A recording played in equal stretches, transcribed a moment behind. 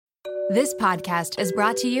This podcast is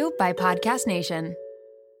brought to you by Podcast Nation.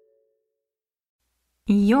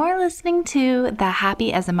 You're listening to the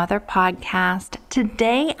Happy as a Mother podcast.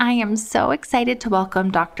 Today, I am so excited to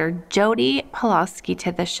welcome Dr. Jodi Pawluski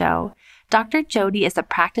to the show. Dr. Jodi is a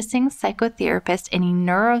practicing psychotherapist and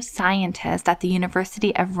a neuroscientist at the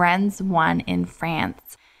University of Rennes 1 in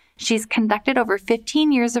France. She's conducted over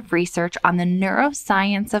 15 years of research on the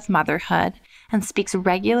neuroscience of motherhood and speaks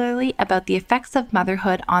regularly about the effects of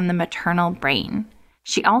motherhood on the maternal brain.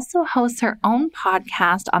 She also hosts her own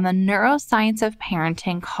podcast on the neuroscience of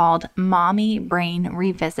parenting called Mommy Brain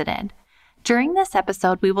Revisited. During this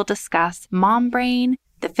episode, we will discuss mom brain,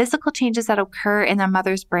 the physical changes that occur in a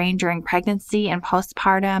mother's brain during pregnancy and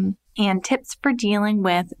postpartum, and tips for dealing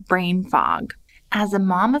with brain fog. As a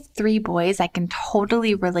mom of 3 boys, I can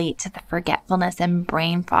totally relate to the forgetfulness and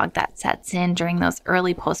brain fog that sets in during those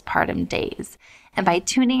early postpartum days. And by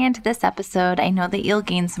tuning into this episode, I know that you'll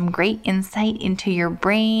gain some great insight into your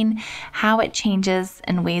brain, how it changes,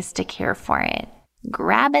 and ways to care for it.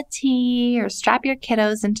 Grab a tea or strap your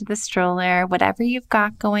kiddos into the stroller, whatever you've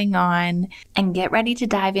got going on, and get ready to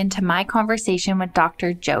dive into my conversation with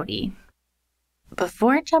Dr. Jodi.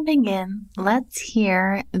 Before jumping in, let's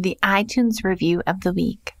hear the iTunes review of the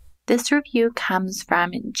week. This review comes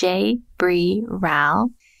from J. Bree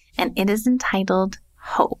Ral, and it is entitled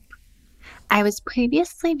Hope. I was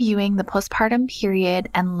previously viewing the postpartum period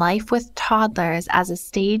and life with toddlers as a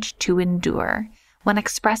stage to endure. When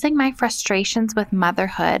expressing my frustrations with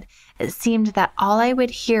motherhood, it seemed that all I would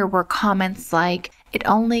hear were comments like, "It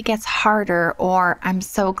only gets harder," or "I'm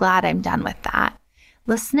so glad I'm done with that."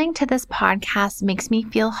 Listening to this podcast makes me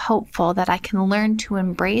feel hopeful that I can learn to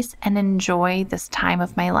embrace and enjoy this time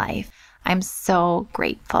of my life. I'm so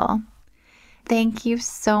grateful. Thank you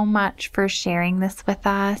so much for sharing this with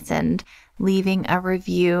us and leaving a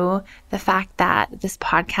review. The fact that this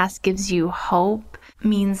podcast gives you hope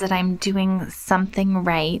means that I'm doing something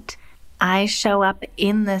right. I show up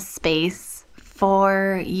in this space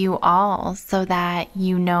for you all so that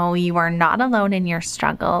you know you are not alone in your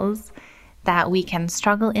struggles, that we can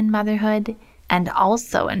struggle in motherhood and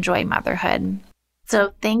also enjoy motherhood.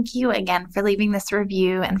 So thank you again for leaving this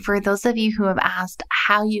review. And for those of you who have asked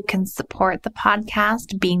how you can support the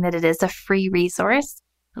podcast, being that it is a free resource,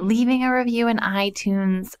 leaving a review in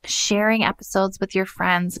iTunes, sharing episodes with your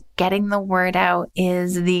friends, getting the word out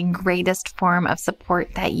is the greatest form of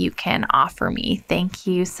support that you can offer me. Thank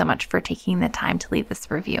you so much for taking the time to leave this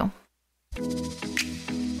review.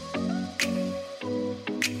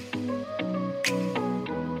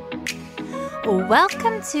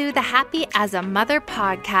 Welcome to the Happy as a Mother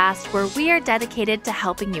podcast, where we are dedicated to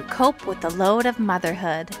helping you cope with the load of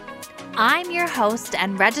motherhood. I'm your host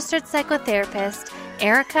and registered psychotherapist,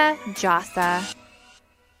 Erica Jossa.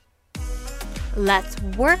 Let's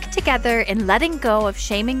work together in letting go of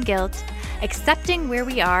shame and guilt, accepting where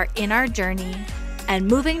we are in our journey, and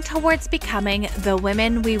moving towards becoming the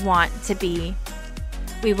women we want to be.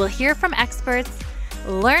 We will hear from experts,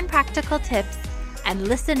 learn practical tips, and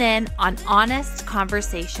listen in on honest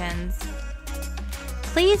conversations.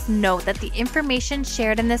 Please note that the information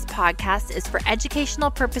shared in this podcast is for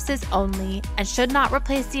educational purposes only and should not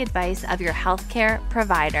replace the advice of your healthcare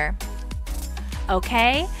provider.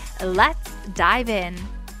 Okay, let's dive in.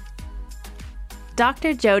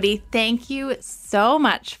 Dr. Jodi, thank you so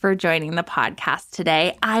much for joining the podcast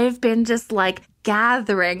today. I've been just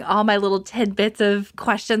gathering all my little tidbits of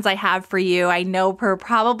questions I have for you. I know we're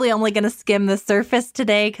probably only going to skim the surface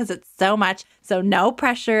today because it's so much. So no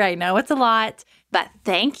pressure. I know it's a lot, but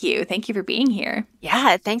thank you. Thank you for being here.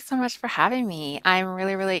 Yeah, thanks so much for having me. I'm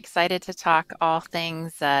really, really excited to talk all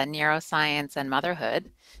things neuroscience and motherhood.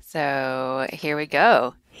 So here we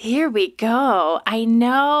go. Here we go. I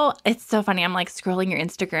know it's so funny. I'm scrolling your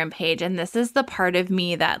Instagram page, and this is the part of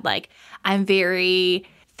me that I'm very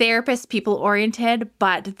therapist, people oriented,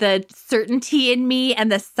 but the certainty in me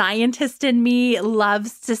and the scientist in me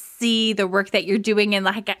loves to see the work that you're doing and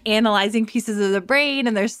analyzing pieces of the brain.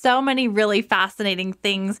 And there's so many really fascinating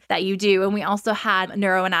things that you do. And we also had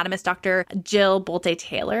neuroanatomist Dr. Jill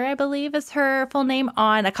Bolte-Taylor, I believe is her full name,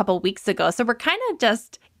 on a couple weeks ago. So we're kind of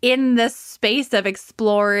just in this space of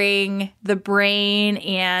exploring the brain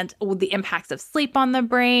and the impacts of sleep on the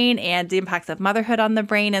brain and the impacts of motherhood on the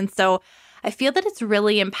brain. And so I feel that it's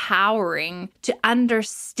really empowering to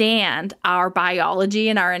understand our biology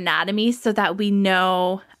and our anatomy so that we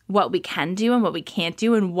know what we can do and what we can't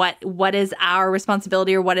do and what is our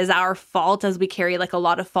responsibility or what is our fault, as we carry a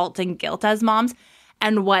lot of fault and guilt as moms,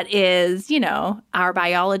 and what is, our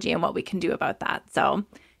biology and what we can do about that. So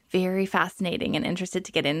very fascinating and interested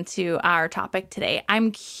to get into our topic today. I'm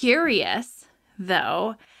curious,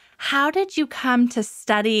 though, How did you come to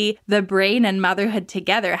study the brain and motherhood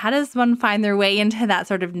together? How does one find their way into that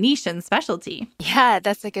sort of niche and specialty? Yeah,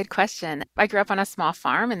 that's a good question. I grew up on a small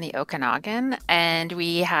farm in the Okanagan, and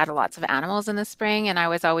we had lots of animals in the spring, and I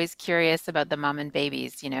was always curious about the mom and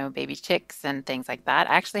babies, baby chicks and things like that.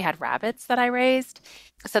 I actually had rabbits that I raised.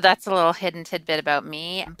 So that's a little hidden tidbit about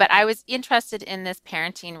me. But I was interested in this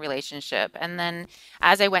parenting relationship. And then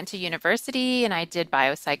as I went to university and I did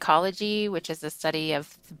biopsychology, which is the study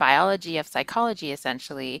of biology of psychology,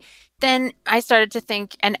 essentially, then I started to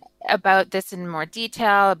think about this in more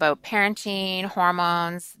detail about parenting,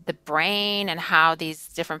 hormones, the brain, and how these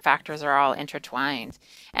different factors are all intertwined.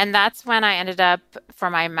 And that's when I ended up,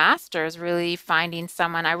 for my master's, really finding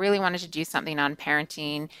someone. I really wanted to do something on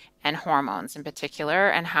parenting and hormones in particular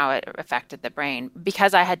and how it affected the brain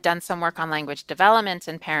because I had done some work on language development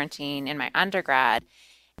and parenting in my undergrad.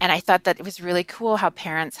 And I thought that it was really cool how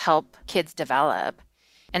parents help kids develop.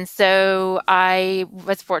 And so I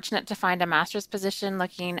was fortunate to find a master's position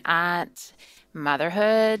looking at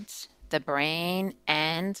motherhood, the brain,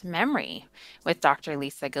 and memory with Dr.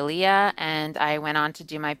 Lisa Galea. And I went on to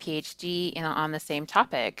do my PhD on the same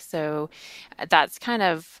topic. So that's kind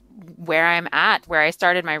of where I'm at, where I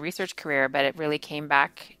started my research career, but it really came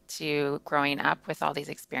back to growing up with all these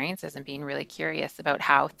experiences and being really curious about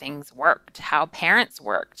how things worked, how parents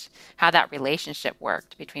worked, how that relationship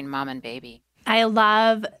worked between mom and baby. I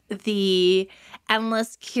love the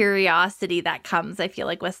endless curiosity that comes, I feel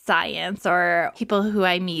like, with science or people who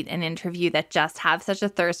I meet and interview that just have such a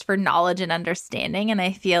thirst for knowledge and understanding. And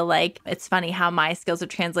I feel like it's funny how my skills have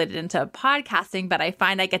translated into podcasting, but I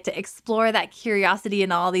find I get to explore that curiosity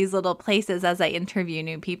in all these little places as I interview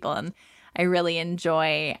new people. And I really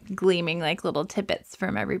enjoy gleaming like little tidbits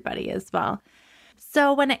from everybody as well.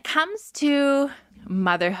 So when it comes to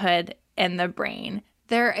motherhood and the brain,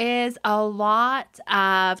 there is a lot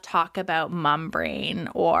of talk about mom brain,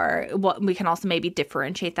 or what we can also maybe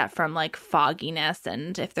differentiate that from like fogginess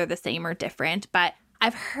and if they're the same or different. But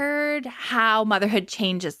I've heard how motherhood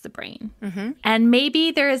changes the brain. Mm-hmm. And maybe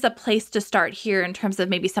there is a place to start here in terms of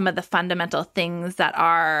maybe some of the fundamental things that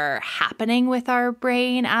are happening with our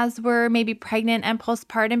brain as we're maybe pregnant and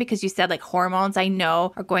postpartum, because you said like hormones, I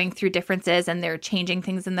know, are going through differences and they're changing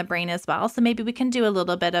things in the brain as well. So maybe we can do a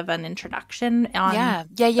little bit of an introduction on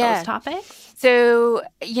those topics. So,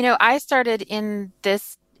 I started in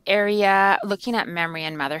this area looking at memory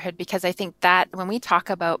and motherhood because I think that when we talk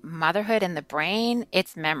about motherhood and the brain,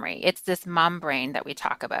 it's memory. It's this mom brain that we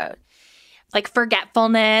talk about. Like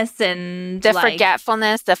forgetfulness and the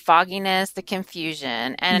forgetfulness, the fogginess, the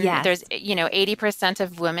confusion. And there's, 80%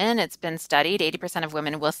 of women, it's been studied, 80% of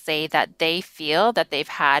women will say that they feel that they've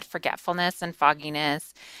had forgetfulness and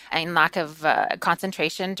fogginess and lack of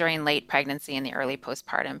concentration during late pregnancy and the early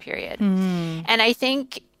postpartum period. Mm. And I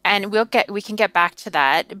think, and we can get back to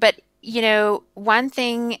that. But, one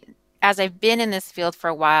thing, as I've been in this field for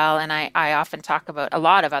a while, and I often talk about a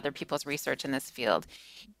lot of other people's research in this field,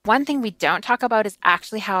 one thing we don't talk about is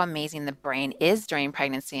actually how amazing the brain is during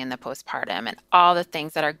pregnancy and the postpartum and all the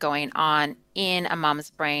things that are going on in a mom's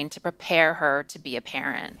brain to prepare her to be a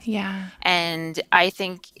parent. Yeah. And I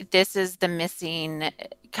think this is the missing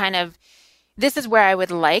this is where I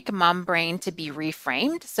would like mom brain to be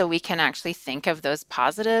reframed so we can actually think of those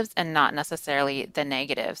positives and not necessarily the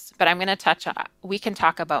negatives. But we can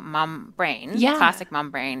talk about mom brain, classic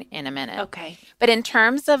mom brain in a minute. Okay. But in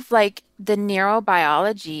terms of like the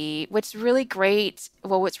neurobiology, what's really great,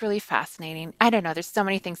 what's really fascinating, I don't know, there's so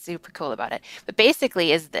many things super cool about it. But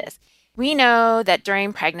basically is this. We know that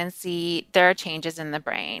during pregnancy, there are changes in the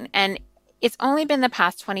brain. And it's only been the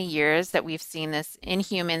past 20 years that we've seen this in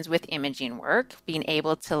humans with imaging work, being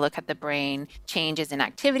able to look at the brain changes in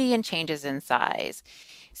activity and changes in size.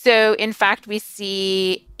 So in fact, we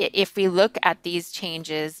see if we look at these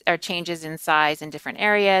changes or changes in size in different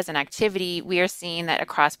areas and activity, we are seeing that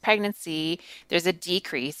across pregnancy, there's a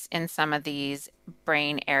decrease in some of these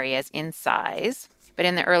brain areas in size. But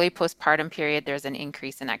in the early postpartum period, there's an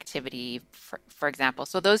increase in activity, for example.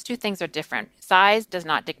 So those two things are different. Size does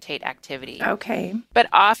not dictate activity. Okay. But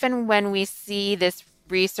often when we see this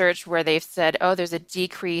research where they've said, oh, there's a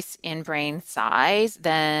decrease in brain size,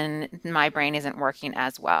 then my brain isn't working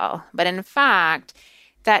as well. But in fact,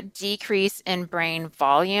 that decrease in brain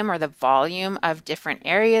volume or the volume of different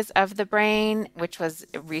areas of the brain, which was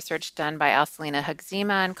research done by Elselina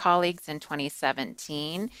Huxima and colleagues in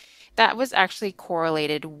 2017, that was actually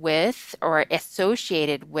correlated with or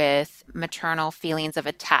associated with maternal feelings of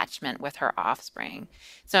attachment with her offspring.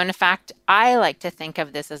 So in fact, I like to think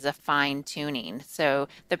of this as a fine tuning. So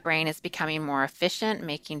the brain is becoming more efficient,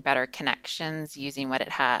 making better connections using what it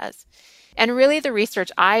has. And really, the research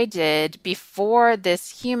I did before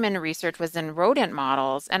this human research was in rodent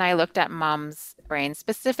models, and I looked at mom's brain,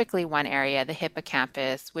 specifically one area, the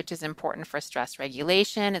hippocampus, which is important for stress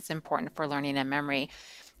regulation. It's important for learning and memory.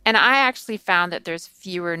 And I actually found that there's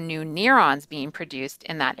fewer new neurons being produced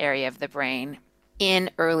in that area of the brain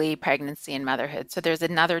in early pregnancy and motherhood. So there's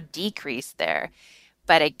another decrease there.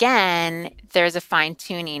 But again, there's a fine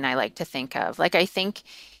tuning I like to think of. Like, I think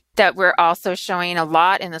that we're also showing a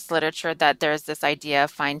lot in this literature that there's this idea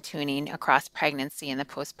of fine tuning across pregnancy and the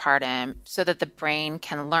postpartum so that the brain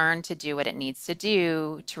can learn to do what it needs to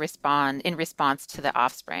do to respond in response to the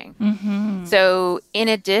offspring. Mm-hmm. So in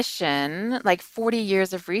addition, like 40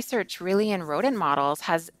 years of research really in rodent models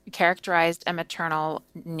has characterized a maternal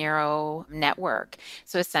neuro network.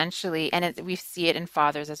 So essentially, and we see it in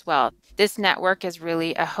fathers as well. This network is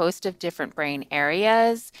really a host of different brain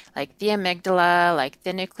areas, like the amygdala, like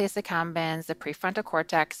the nucleus accumbens, the prefrontal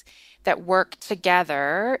cortex, that work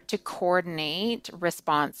together to coordinate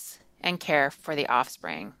response and care for the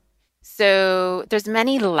offspring. So there's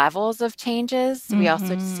many levels of changes. We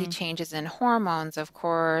also see changes in hormones, of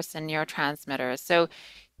course, and neurotransmitters. So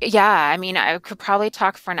yeah, I mean, I could probably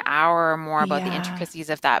talk for an hour or more about the intricacies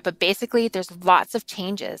of that. But basically, there's lots of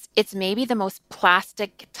changes. It's maybe the most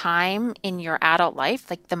plastic time in your adult life,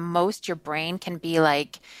 like the most your brain can be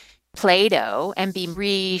like Play-Doh and be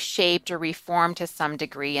reshaped or reformed to some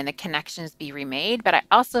degree and the connections be remade. But I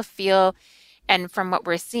also feel, and from what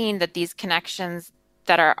we're seeing, that these connections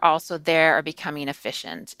that are also there are becoming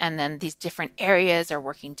efficient. And then these different areas are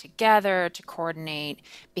working together to coordinate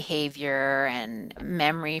behavior and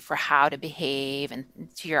memory for how to behave and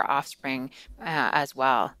to your offspring as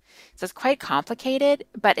well. So it's quite complicated,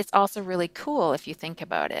 but it's also really cool if you think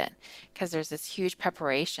about it, because there's this huge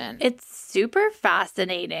preparation. It's super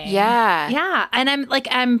fascinating. Yeah. Yeah. And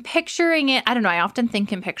I'm picturing it. I don't know. I often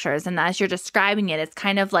think in pictures. And as you're describing it, it's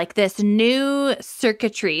kind of like this new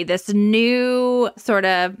circuitry, this new sort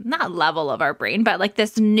of, not level of our brain, but like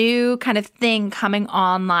this new kind of thing coming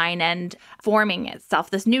online and forming itself,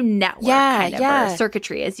 this new network or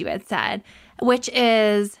circuitry, as you had said, which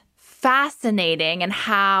is fascinating, and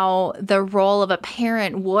how the role of a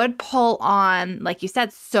parent would pull on, like you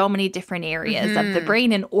said, so many different areas of the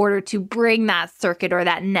brain in order to bring that circuit or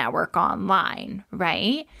that network online,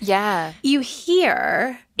 right? Yeah. You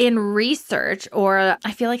hear in research, or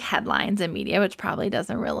I feel like headlines in media, which probably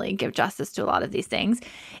doesn't really give justice to a lot of these things,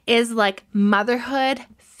 is like motherhood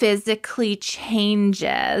physically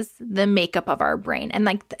changes the makeup of our brain. And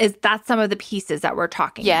like, is that some of the pieces that we're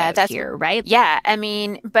talking about here, right? Yeah. I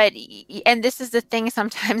mean, and this is the thing,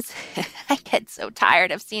 sometimes I get so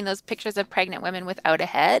tired of seeing those pictures of pregnant women without a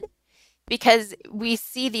head, because we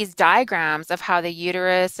see these diagrams of how the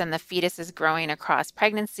uterus and the fetus is growing across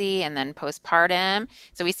pregnancy and then postpartum.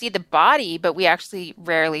 So we see the body, but we actually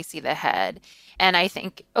rarely see the head. And I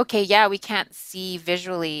think, okay, yeah, we can't see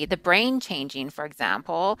visually the brain changing, for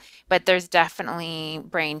example, but there's definitely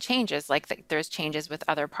brain changes, like there's changes with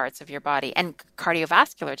other parts of your body, and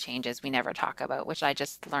cardiovascular changes we never talk about, which I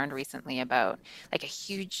just learned recently about, like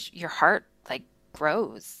your heart like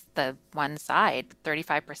grows the one side,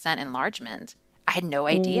 35% enlargement. I had no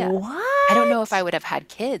idea. What? I don't know if I would have had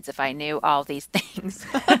kids if I knew all these things.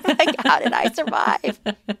 Like, how did I survive?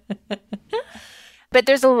 But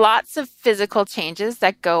there's lots of physical changes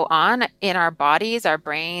that go on in our bodies, our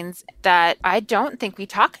brains, that I don't think we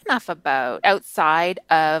talk enough about outside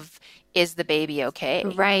of, is the baby okay?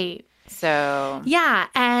 Right. So yeah.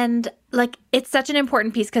 And like, it's such an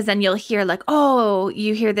important piece, because then you'll hear like, oh,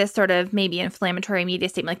 you hear this sort of maybe inflammatory media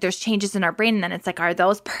statement, like there's changes in our brain. And then it's like, are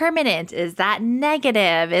those permanent? Is that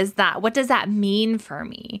negative? What does that mean for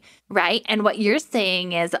me? Right. And what you're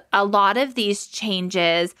saying is a lot of these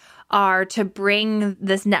changes are to bring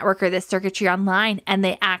this network or this circuitry online, and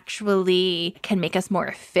they actually can make us more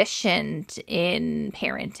efficient in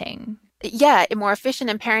parenting. Yeah, more efficient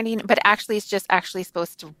in parenting, but actually it's just actually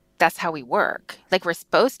supposed to, that's how we work. Like, we're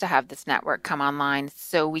supposed to have this network come online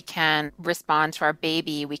so we can respond to our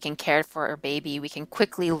baby, we can care for our baby, we can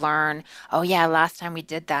quickly learn, oh yeah, last time we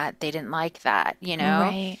did that, they didn't like that, you know?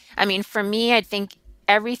 Right. I mean, for me, I think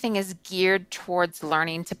everything is geared towards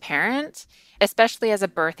learning to parent, especially as a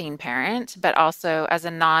birthing parent, but also as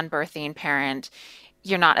a non-birthing parent.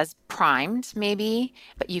 you're not as primed maybe,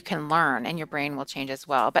 but you can learn and your brain will change as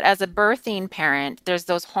well. But as a birthing parent, there's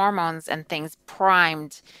those hormones and things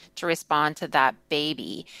primed to respond to that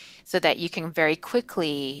baby so that you can very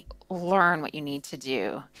quickly learn what you need to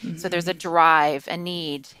do. So there's a drive, a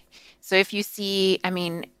need. So if you see, I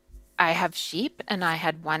mean, I have sheep and I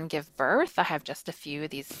had one give birth. I have just a few of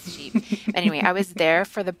these sheep. Anyway, I was there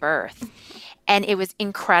for the birth. And it was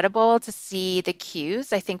incredible to see the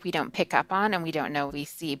cues I think we don't pick up on and we don't know we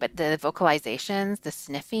see, but the vocalizations, the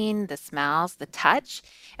sniffing, the smells, the touch.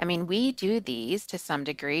 I mean, we do these to some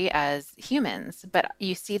degree as humans, but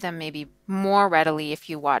you see them maybe more readily if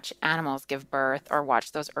you watch animals give birth or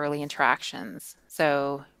watch those early interactions.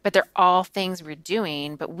 So, but they're all things we're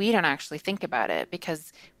doing, but we don't actually think about it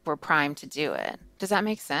because we're primed to do it. Does that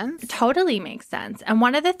make sense? Totally makes sense. And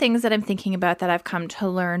one of the things that I'm thinking about that I've come to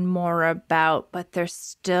learn more about, but there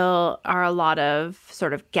still are a lot of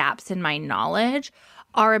sort of gaps in my knowledge,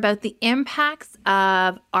 are about the impacts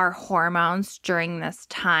of our hormones during this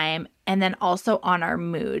time and then also on our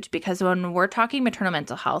mood. Because when we're talking maternal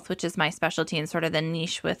mental health, which is my specialty and sort of the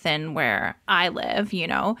niche within where I live, you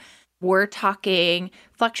know, we're talking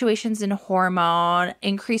fluctuations in hormone,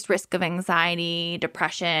 increased risk of anxiety,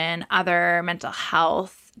 depression, other mental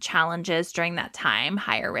health challenges during that time,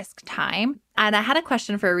 higher risk time. And I had a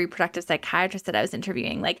question for a reproductive psychiatrist that I was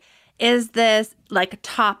interviewing. Like, is this like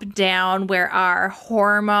top down where our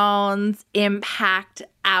hormones impact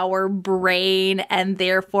our brain and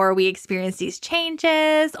therefore we experience these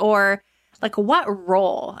changes? Or like what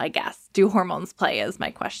role, I guess, do hormones play is my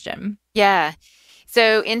question. Yeah.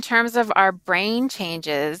 So in terms of our brain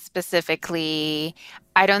changes specifically,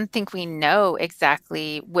 I don't think we know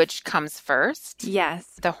exactly which comes first. Yes.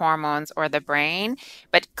 The hormones or the brain,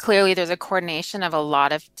 but clearly there's a coordination of a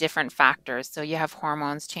lot of different factors. So you have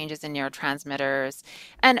hormones, changes in neurotransmitters.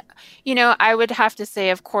 And, you know, I would have to say,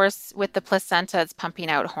 of course, with the placenta, it's pumping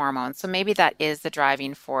out hormones. So maybe that is the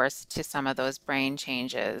driving force to some of those brain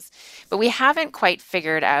changes. But we haven't quite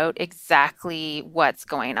figured out exactly what's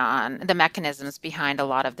going on, the mechanisms behind a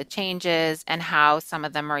lot of the changes and how some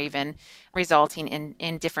of them are even resulting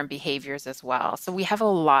in different behaviors as well. So we have a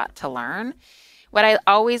lot to learn. What I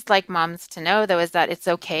always like moms to know, though, is that it's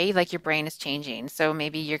okay, like your brain is changing. So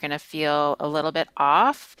maybe you're going to feel a little bit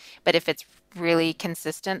off, but if it's really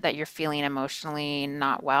consistent that you're feeling emotionally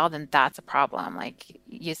not well, then that's a problem, like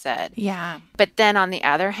you said. Yeah. But then on the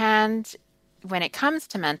other hand, when it comes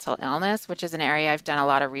to mental illness, which is an area I've done a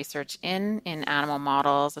lot of research in animal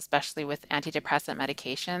models, especially with antidepressant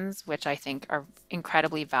medications, which I think are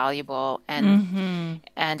incredibly valuable and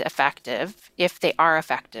effective if they are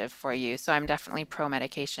effective for you. So I'm definitely pro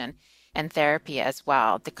medication and therapy as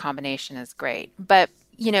well. The combination is great. But,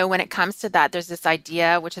 you know, when it comes to that, there's this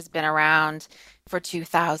idea which has been around for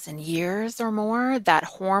 2000 years or more that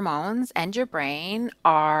hormones and your brain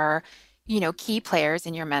are, you know, key players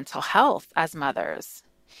in your mental health as mothers.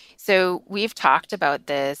 So we've talked about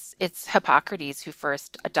this. It's Hippocrates who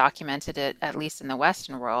first documented it, at least in the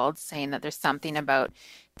Western world, saying that there's something about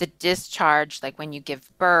the discharge, like when you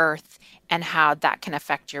give birth and how that can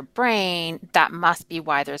affect your brain. That must be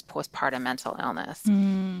why there's postpartum mental illness.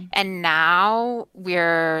 And now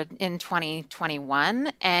we're in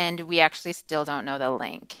 2021 and we actually still don't know the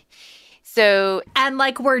link. So, and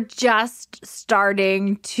like we're just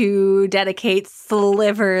starting to dedicate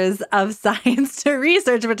slivers of science to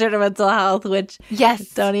research maternal mental health, which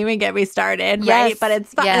don't even get me started, right? But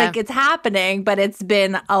it's like it's happening, but it's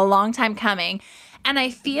been a long time coming. And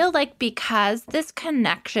I feel like because this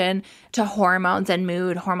connection to hormones and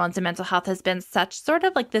mood, hormones and mental health has been such sort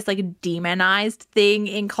of like this like demonized thing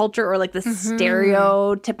in culture or like this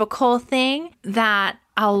stereotypical thing that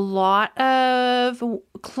a lot of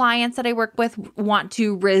clients that I work with want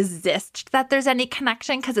to resist that there's any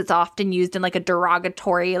connection because it's often used in like a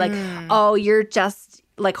derogatory, like, oh, you're just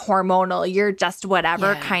like hormonal, you're just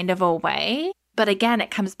whatever kind of a way. But again,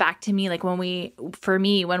 it comes back to me like when we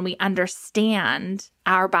understand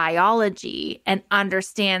our biology and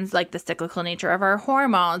understands like the cyclical nature of our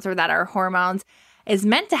hormones or that our hormones is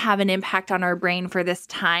meant to have an impact on our brain for this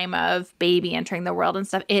time of baby entering the world and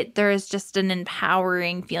stuff. There is just an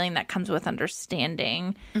empowering feeling that comes with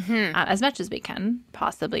understanding as much as we can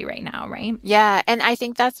possibly right now, right? Yeah. And I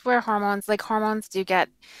think that's where hormones do get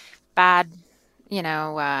bad, you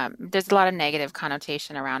know, there's a lot of negative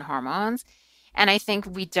connotation around hormones. And I think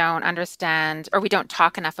we don't understand or we don't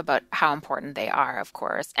talk enough about how important they are, of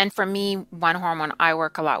course. And for me, one hormone I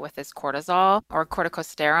work a lot with is cortisol or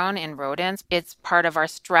corticosterone in rodents. It's part of our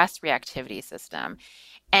stress reactivity system.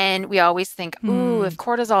 And we always think, ooh, if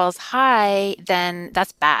cortisol is high, then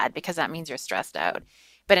that's bad because that means you're stressed out.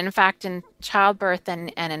 But in fact, in childbirth and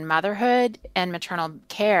in motherhood and maternal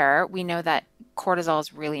care, we know that cortisol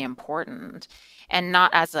is really important, and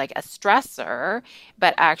not as like a stressor,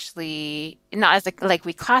 but actually not as like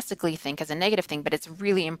we classically think as a negative thing, but it's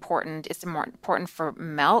really important. It's more important for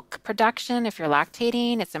milk production if you're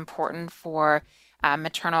lactating. It's important for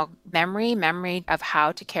maternal memory of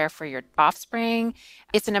how to care for your offspring.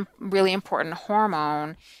 It's a really important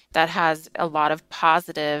hormone that has a lot of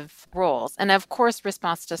positive roles. And of course,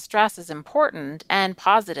 response to stress is important and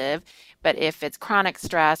positive, but if it's chronic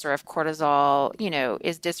stress or if cortisol,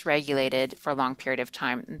 is dysregulated for a long period of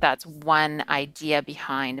time, that's one idea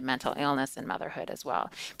behind mental illness and motherhood as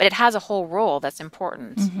well. But it has a whole role that's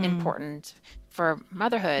important for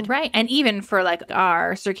motherhood. Right. And even for like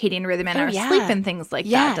our circadian rhythm and our sleep and things like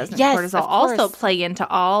that, doesn't cortisol also play into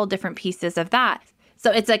all different pieces of that? So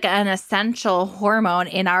it's like an essential hormone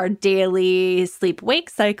in our daily sleep-wake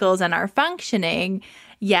cycles and our functioning.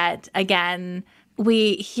 Yet again,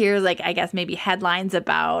 we hear like, I guess, maybe headlines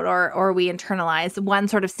about or we internalize one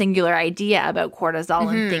sort of singular idea about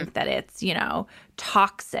cortisol and think that it's,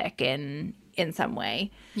 toxic in some way.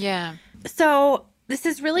 Yeah. So this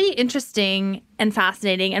is really interesting and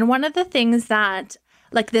fascinating. And one of the things that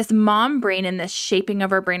like this mom brain and this shaping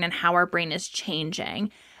of our brain and how our brain is changing.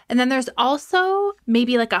 And then there's also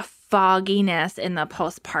maybe like a fogginess in the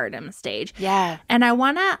postpartum stage. Yeah. And I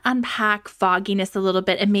want to unpack fogginess a little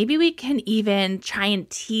bit, and maybe we can even try and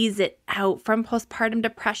tease it out from postpartum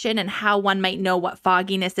depression and how one might know what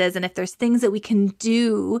fogginess is and if there's things that we can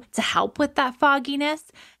do to help with that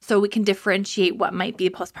fogginess so we can differentiate what might be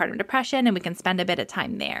postpartum depression, and we can spend a bit of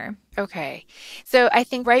time there. Okay. So I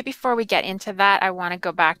think right before we get into that, I want to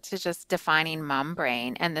go back to just defining mom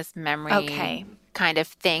brain and this memory kind of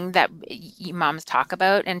thing that moms talk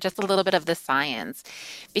about, and just a little bit of the science,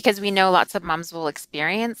 because we know lots of moms will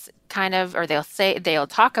experience or they'll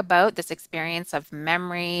talk about this experience of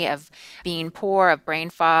memory, of being poor, of brain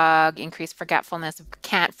fog, increased forgetfulness,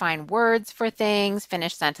 can't find words for things,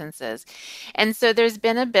 finish sentences. And so there's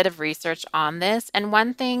been a bit of research on this. And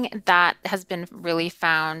one thing that has been really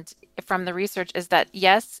found from the research is that,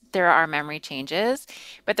 yes, there are memory changes,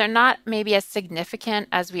 but they're not maybe as significant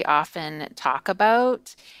as we often talk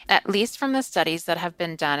about, at least from the studies that have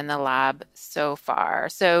been done in the lab so far.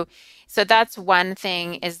 So that's one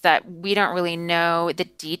thing, is that we don't really know the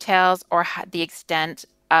details or the extent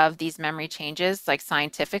of these memory changes, like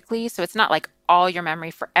scientifically. So it's not like all your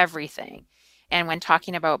memory for everything. And when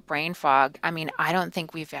talking about brain fog, I mean, I don't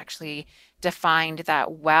think we've actually defined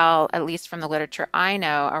that well, at least from the literature I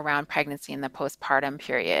know around pregnancy and the postpartum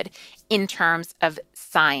period, in terms of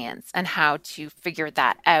science and how to figure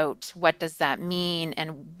that out. What does that mean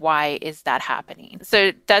and why is that happening?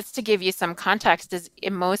 So that's to give you some context. Is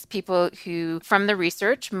most people from the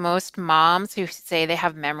research, most moms who say they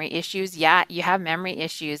have memory issues, yeah, you have memory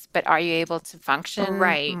issues, but are you able to function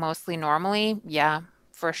mostly normally? Yeah,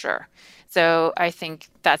 for sure. So I think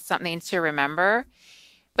that's something to remember.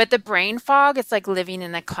 But the brain fog, it's like living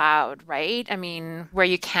in a cloud, right? I mean, where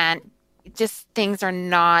you can't, just things are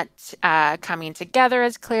not coming together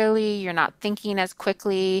as clearly. You're not thinking as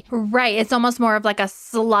quickly. Right. It's almost more of like a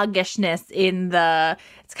sluggishness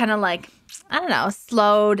it's kind of like, I don't know,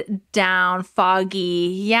 slowed down,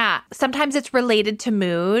 foggy. Yeah. Sometimes it's related to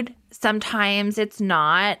mood. Sometimes it's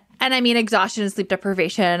not. And I mean, exhaustion and sleep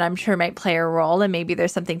deprivation, I'm sure, might play a role. And maybe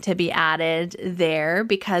there's something to be added there,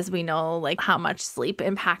 because we know like how much sleep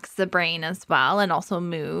impacts the brain as well, and also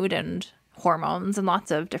mood and hormones and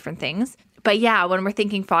lots of different things. But yeah, when we're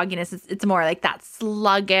thinking fogginess, it's more like that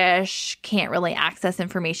sluggish, can't really access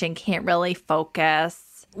information, can't really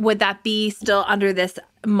focus. Would that be still under this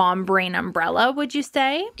mom brain umbrella, would you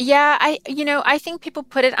say? Yeah, I think people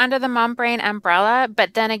put it under the mom brain umbrella,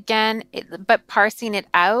 but then again, but parsing it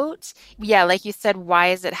out, yeah, like you said, why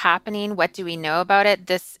is it happening? What do we know about it?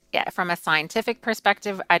 From a scientific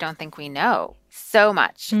perspective, I don't think we know so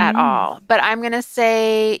much at all. But I'm going to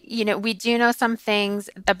say, we do know some things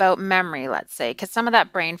about memory, let's say, because some of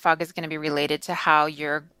that brain fog is going to be related to how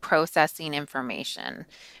you're processing information,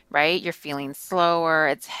 right? You're feeling slower,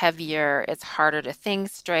 it's heavier, it's harder to think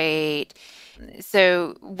straight.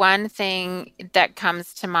 So one thing that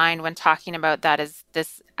comes to mind when talking about that is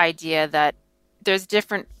this idea that there's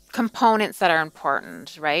different components that are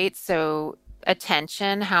important, right? So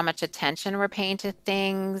attention, how much attention we're paying to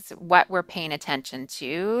things, what we're paying attention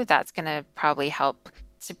to, that's going to probably help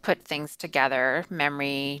to put things together,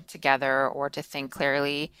 memory together, or to think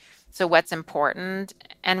clearly. So what's important,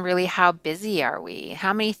 and really how busy are we?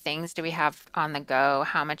 How many things do we have on the go?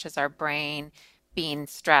 How much is our brain being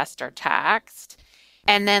stressed or taxed?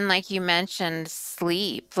 And then, like you mentioned,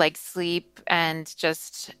 sleep and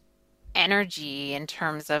just energy in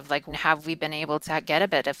terms of like, have we been able to get a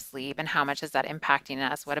bit of sleep and how much is that impacting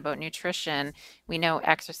us? What about nutrition? We know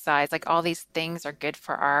exercise, like all these things are good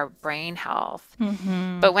for our brain health.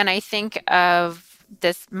 But when I think of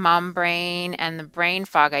this mom brain and the brain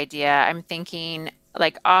fog idea, I'm thinking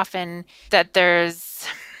like often that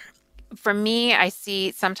for me, I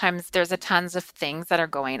see sometimes there's a tons of things that are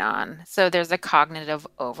going on. So there's a cognitive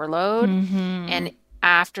overload. And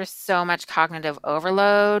after so much cognitive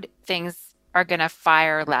overload, things are going to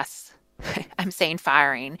fire less. I'm saying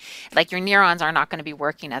firing, like your neurons are not going to be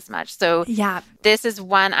working as much. So Yeah. this is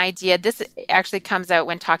one idea. This actually comes out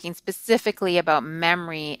when talking specifically about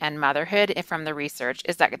memory and motherhood from the research,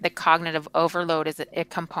 is that the cognitive overload is a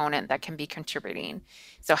component that can be contributing.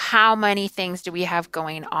 So how many things do we have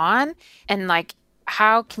going on? And like,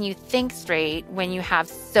 how can you think straight when you have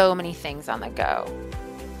so many things on the go?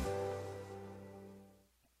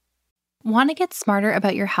 Want to get smarter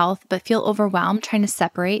about your health but feel overwhelmed trying to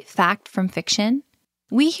separate fact from fiction?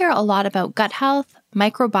 We hear a lot about gut health,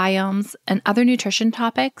 microbiomes, and other nutrition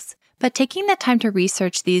topics, but taking the time to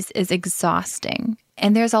research these is exhausting,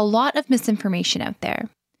 and there's a lot of misinformation out there.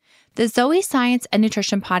 The Zoe Science and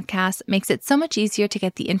Nutrition podcast makes it so much easier to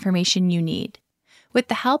get the information you need. With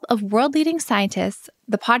the help of world-leading scientists,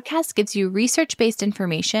 the podcast gives you research-based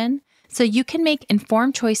information so you can make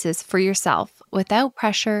informed choices for yourself without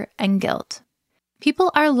pressure and guilt.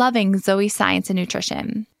 People are loving Zoe Science and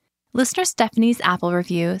Nutrition. Listener Stephanie's Apple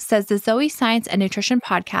review says the Zoe Science and Nutrition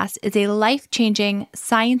podcast is a life-changing,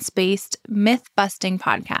 science-based, myth-busting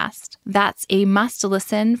podcast. That's a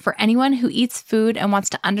must-listen for anyone who eats food and wants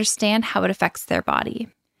to understand how it affects their body.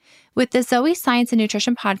 With the Zoe Science and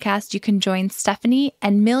Nutrition podcast, you can join Stephanie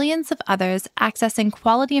and millions of others accessing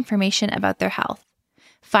quality information about their health.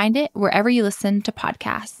 Find it wherever you listen to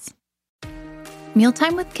podcasts.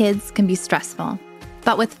 Mealtime with kids can be stressful,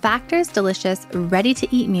 but with Factor's delicious,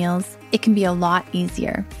 ready-to-eat meals, it can be a lot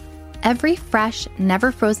easier. Every fresh,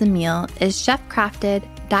 never frozen meal is chef-crafted,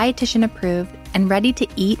 dietitian approved, and ready to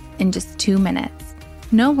eat in just 2 minutes.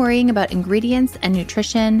 No worrying about ingredients and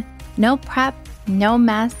nutrition, no prep, no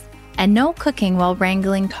mess, and no cooking while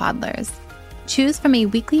wrangling toddlers. Choose from a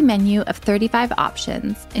weekly menu of 35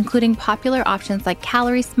 options, including popular options like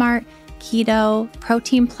Calorie Smart, Keto,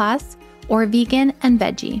 Protein Plus, or Vegan and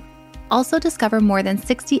Veggie. Also discover more than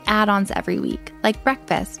 60 add-ons every week, like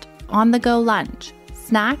breakfast, on-the-go lunch,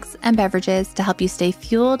 snacks, and beverages to help you stay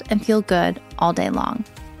fueled and feel good all day long.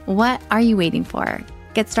 What are you waiting for?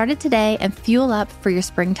 Get started today and fuel up for your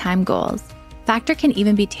springtime goals. Factor can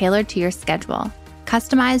even be tailored to your schedule.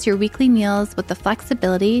 Customize your weekly meals with the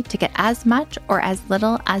flexibility to get as much or as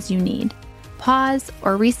little as you need. Pause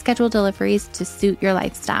or reschedule deliveries to suit your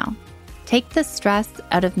lifestyle. Take the stress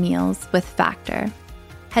out of meals with Factor.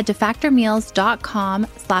 Head to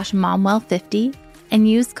factormeals.com/momwell50 and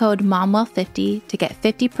use code momwell50 to get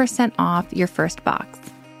 50% off your first box.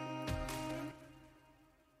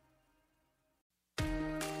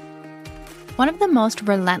 One of the most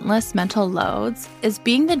relentless mental loads is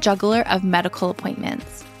being the juggler of medical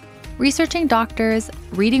appointments. Researching doctors,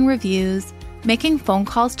 reading reviews, making phone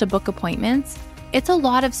calls to book appointments, it's a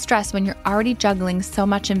lot of stress when you're already juggling so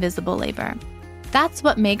much invisible labor. That's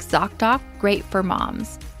what makes ZocDoc great for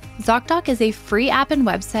moms. ZocDoc is a free app and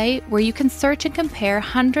website where you can search and compare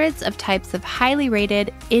hundreds of types of highly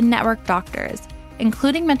rated in-network doctors,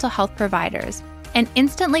 including mental health providers, and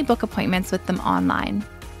instantly book appointments with them online.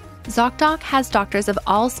 ZocDoc has doctors of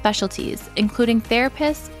all specialties, including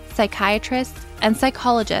therapists, psychiatrists, and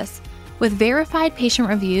psychologists, with verified patient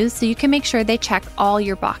reviews so you can make sure they check all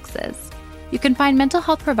your boxes. You can find mental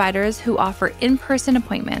health providers who offer in-person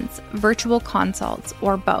appointments, virtual consults,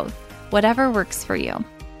 or both, whatever works for you.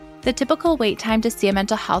 The typical wait time to see a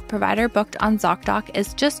mental health provider booked on ZocDoc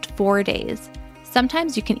is just 4 days.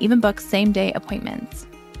 Sometimes you can even book same-day appointments.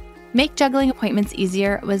 Make juggling appointments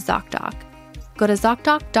easier with ZocDoc. Go to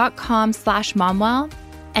ZocDoc.com/momwell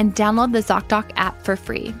and download the ZocDoc app for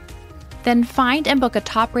free. Then find and book a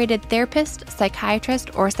top-rated therapist,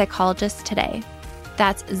 psychiatrist, or psychologist today.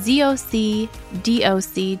 That's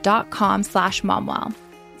ZocDoc.com/momwell.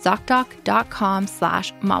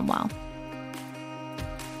 ZocDoc.com/momwell.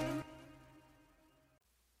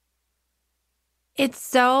 It's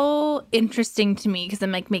so interesting to me because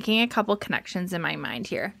I'm like making a couple connections in my mind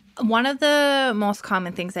here. One of the most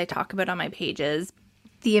common things I talk about on my page is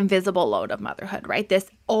the invisible load of motherhood, right?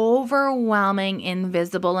 This overwhelming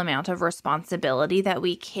invisible amount of responsibility that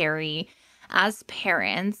we carry as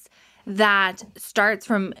parents that starts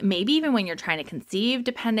from maybe even when you're trying to conceive,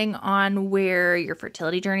 depending on where your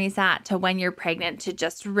fertility journey's at, to when you're pregnant, to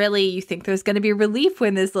just really, you think there's going to be relief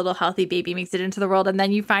when this little healthy baby makes it into the world. And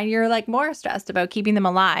then you find you're like more stressed about keeping them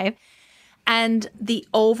alive. And the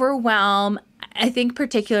overwhelm, I think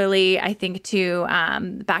particularly, to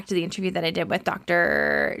back to the interview that I did with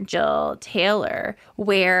Dr. Jill Taylor,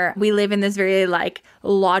 where we live in this very like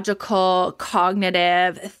logical,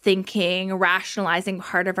 cognitive thinking, rationalizing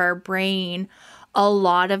part of our brain a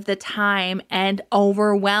lot of the time, and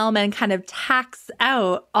overwhelm and kind of tax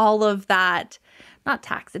out all of that. Not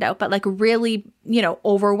tax it out, but like really,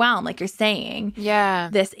 overwhelm, like you're saying,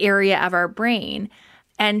 this area of our brain.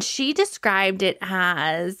 And she described it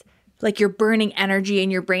as like you're burning energy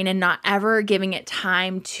in your brain and not ever giving it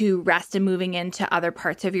time to rest and moving into other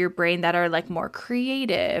parts of your brain that are like more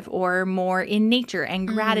creative or more in nature and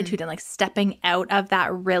gratitude and like stepping out of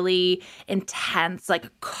that really intense like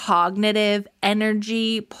cognitive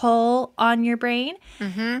energy pull on your brain.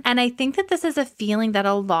 And I think that this is a feeling that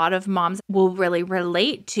a lot of moms will really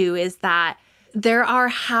relate to, is that there are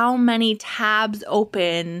how many tabs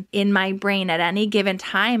open in my brain at any given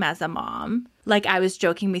time as a mom. Like I was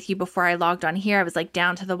joking with you before I logged on here, I was like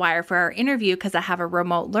down to the wire for our interview because I have a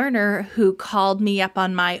remote learner who called me up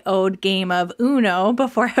on my ode game of Uno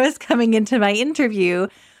before I was coming into my interview.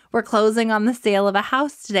 We're closing on the sale of a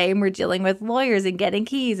house today and we're dealing with lawyers and getting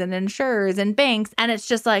keys and insurers and banks. And it's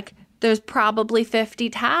just like, there's probably 50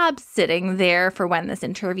 tabs sitting there for when this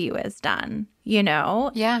interview is done,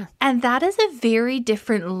 Yeah. And that is a very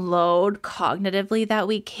different load cognitively that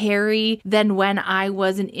we carry than when I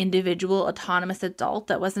was an individual autonomous adult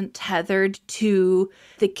that wasn't tethered to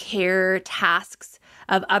the care tasks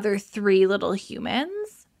of other three little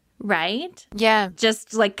humans. Right? Yeah.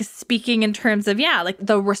 Just like speaking in terms of, like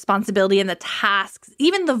the responsibility and the tasks,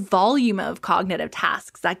 even the volume of cognitive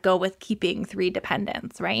tasks that go with keeping three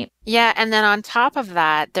dependents, right? Yeah. And then on top of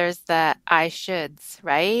that, there's the I shoulds,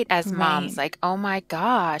 right? As moms, like, oh my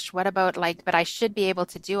gosh, what about like, but I should be able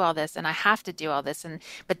to do all this and I have to do all this.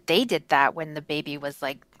 But they did that when the baby was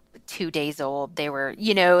like 2 days old. They were,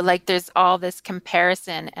 like there's all this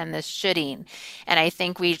comparison and this shoulding. And I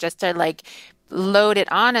think we just are like, load it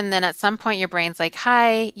on, and then at some point your brain's like,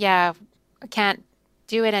 hi, I can't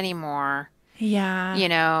do it anymore.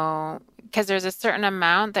 Yeah. Because there's a certain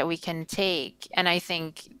amount that we can take. And I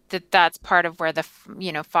think that that's part of where the,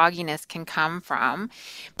 fogginess can come from.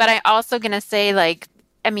 But I also going to say, like,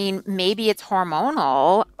 I mean, maybe it's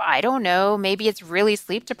hormonal. I don't know. Maybe it's really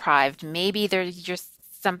sleep deprived. Maybe there's just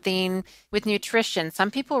something with nutrition.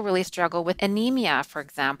 Some people really struggle with anemia, for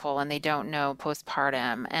example, and they don't know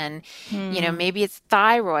postpartum. And, maybe it's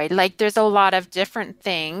thyroid. Like there's a lot of different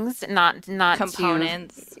things, not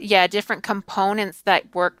components. Different components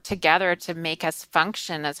that work together to make us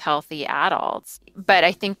function as healthy adults. But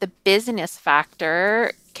I think the business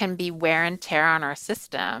factor can be wear and tear on our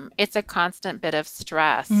system. It's a constant bit of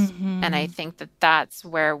stress. And I think that that's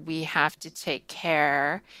where we have to take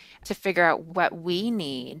care to figure out what we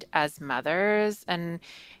need as mothers and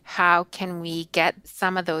how can we get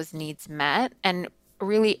some of those needs met and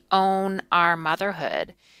really own our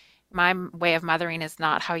motherhood. My way of mothering is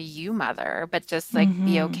not how you mother, but just like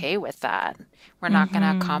be okay with that. We're not going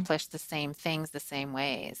to accomplish the same things the same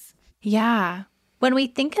ways. Yeah. When we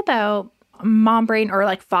think about mom brain or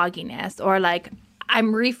like fogginess, or like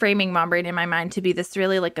I'm reframing mom brain in my mind to be this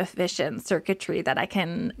really like efficient circuitry that I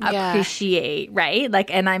can appreciate, right? Like,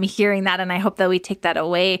 and I'm hearing that, and I hope that we take that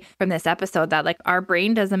away from this episode, that like our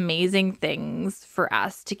brain does amazing things for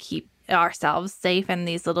us to keep ourselves safe and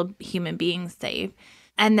these little human beings safe.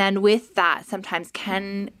 And then with that, sometimes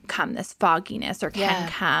can come this fogginess, or can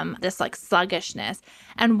come this like sluggishness.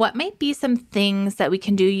 And what might be some things that we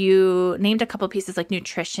can do? You named a couple pieces like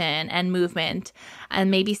nutrition and movement,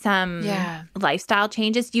 and maybe some lifestyle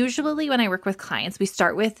changes. Usually when I work with clients, we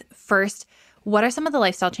start with first, what are some of the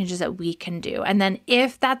lifestyle changes that we can do? And then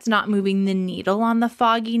if that's not moving the needle on the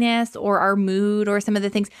fogginess or our mood or some of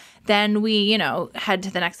the things, then we, head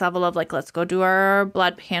to the next level of like, let's go do our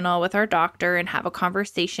blood panel with our doctor and have a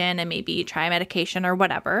conversation and maybe try medication or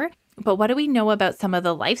whatever. But what do we know about some of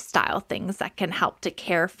the lifestyle things that can help to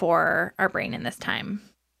care for our brain in this time?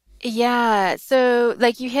 Yeah. So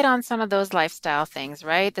like you hit on some of those lifestyle things,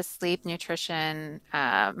 right? The sleep, nutrition,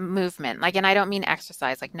 movement. Like, and I don't mean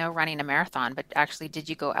exercise, like no running a marathon, but actually, did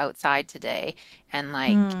you go outside today and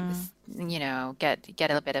like,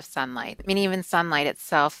 get a bit of sunlight? I mean, even sunlight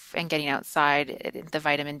itself and getting outside, the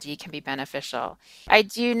vitamin D can be beneficial. I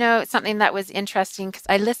do know something that was interesting because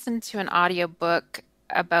I listened to an audiobook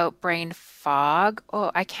about brain fog.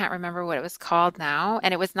 Oh, I can't remember what it was called now.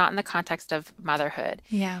 And it was not in the context of motherhood.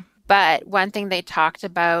 Yeah. But one thing they talked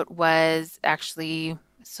about was actually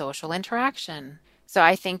social interaction. So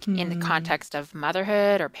I think in the context of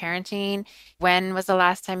motherhood or parenting, when was the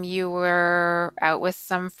last time you were out with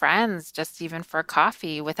some friends, just even for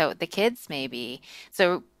coffee without the kids, maybe?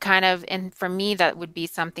 So kind of, and for me, that would be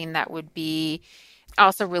something that would be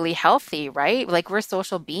also really healthy, right? Like we're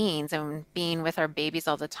social beings and being with our babies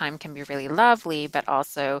all the time can be really lovely, but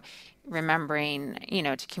also remembering,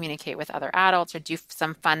 to communicate with other adults or do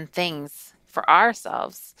some fun things for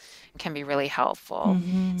ourselves can be really helpful.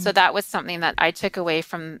 So that was something that I took away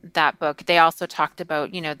from that book. They also talked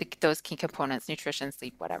about, those key components, nutrition,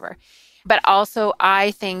 sleep, whatever. But also,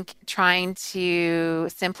 I think trying to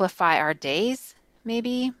simplify our days,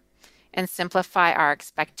 maybe and simplify our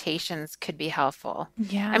expectations could be helpful.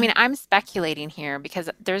 Yeah. I mean, I'm speculating here because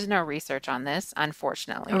there's no research on this,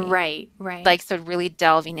 unfortunately. Right. Like, so really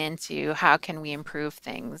delving into how can we improve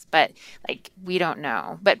things, but like, we don't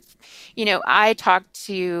know. But, I talked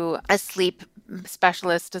to a sleep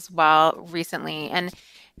specialist as well recently, and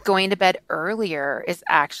going to bed earlier is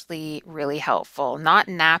actually really helpful. Not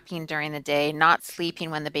napping during the day, not sleeping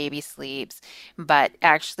when the baby sleeps, but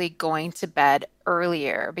actually going to bed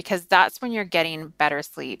earlier because that's when you're getting better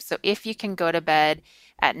sleep. So if you can go to bed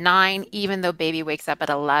at 9, even though baby wakes up at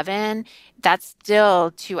 11, that's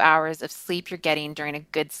still 2 hours of sleep you're getting during a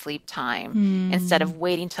good sleep time instead of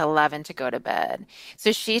waiting till 11 to go to bed.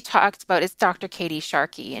 So she talked about, it's Dr. Katie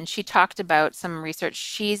Sharkey, and she talked about some research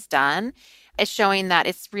she's done is showing that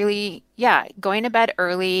it's really, going to bed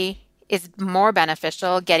early is more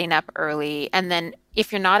beneficial, getting up early. And then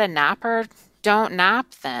if you're not a napper, don't nap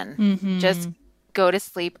then. Just go to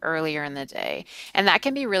sleep earlier in the day. And that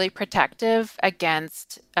can be really protective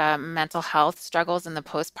against mental health struggles in the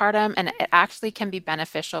postpartum. And it actually can be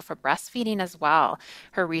beneficial for breastfeeding as well.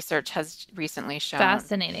 Her research has recently shown.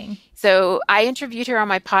 Fascinating. So I interviewed her on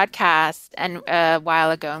my podcast a while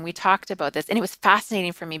ago, and we talked about this. And it was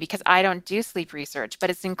fascinating for me because I don't do sleep research, but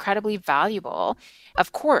it's incredibly valuable.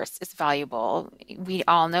 Of course, it's valuable. We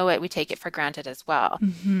all know it. We take it for granted as well.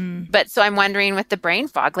 But so I'm wondering with the brain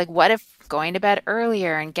fog, like what if going to bed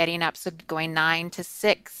earlier and getting up, so going 9 to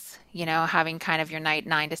 6, having kind of your night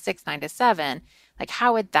 9 to 6, 9 to 7, like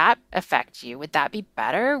how would that affect you? Would that be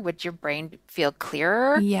better? Would your brain feel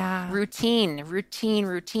clearer? Yeah. Routine,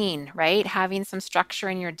 right? Having some structure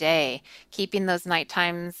in your day, keeping those night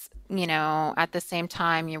times, at the same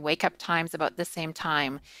time, your wake up times about the same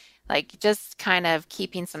time. Like just kind of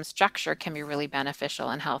keeping some structure can be really beneficial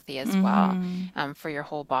and healthy as well for your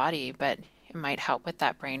whole body, but it might help with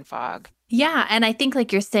that brain fog. Yeah. And I think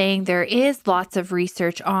like you're saying, there is lots of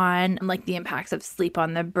research on like the impacts of sleep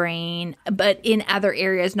on the brain, but in other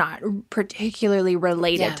areas, not particularly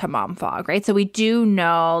related to mom fog, right? So we do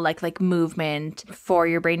know like movement for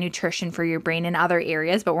your brain, nutrition for your brain in other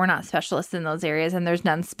areas, but we're not specialists in those areas. And there's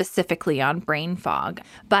none specifically on brain fog.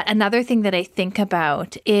 But another thing that I think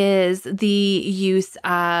about is the use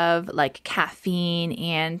of like caffeine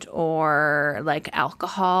and or like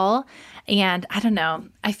alcohol. And I don't know,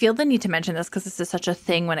 I feel the need to mention this because this is such a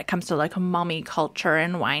thing when it comes to like mommy culture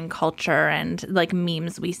and wine culture and like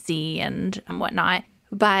memes we see and whatnot.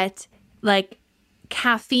 But like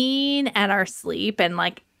caffeine and our sleep and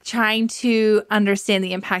like trying to understand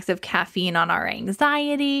the impacts of caffeine on our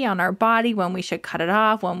anxiety, on our body, when we should cut it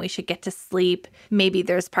off, when we should get to sleep. Maybe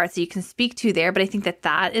there's parts that you can speak to there, but I think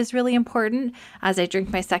that is really important as I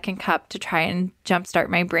drink my second cup to try and jumpstart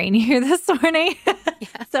my brain here this morning.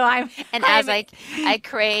 So I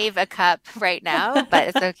crave a cup right now, but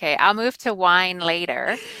it's okay. I'll move to wine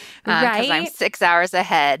later because I'm 6 hours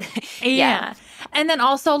ahead. Yeah. And then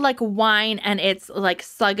also like wine and its like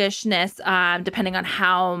sluggishness, depending on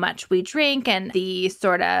how much we drink and the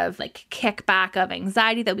sort of like kickback of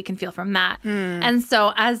anxiety that we can feel from that. And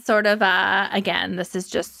so as sort of again, this is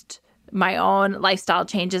just my own lifestyle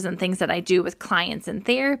changes and things that I do with clients in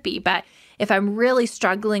therapy. But if I'm really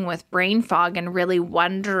struggling with brain fog and really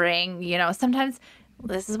wondering, sometimes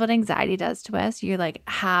this is what anxiety does to us. You like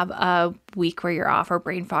have a week where you're off or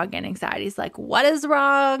brain fog and anxiety is like, what is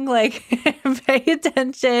wrong? Like pay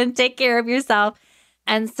attention, take care of yourself.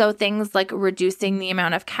 And so things like reducing the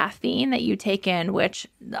amount of caffeine that you take in, which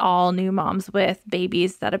all new moms with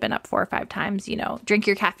babies that have been up 4 or 5 times, drink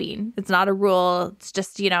your caffeine. It's not a rule. It's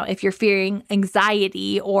just, if you're fearing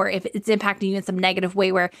anxiety or if it's impacting you in some negative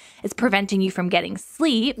way where it's preventing you from getting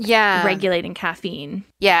sleep, regulating caffeine.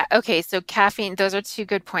 Yeah. Okay. So caffeine, those are 2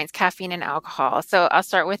 good points, caffeine and alcohol. So I'll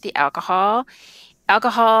start with the alcohol.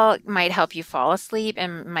 Alcohol might help you fall asleep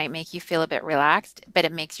and might make you feel a bit relaxed, but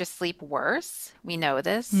it makes your sleep worse. We know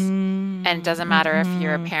this. And it doesn't matter if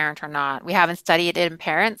you're a parent or not. We haven't studied it in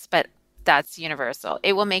parents, but That's universal.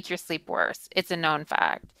 It will make your sleep worse. It's a known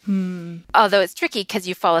fact. Although it's tricky because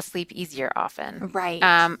you fall asleep easier often. Right.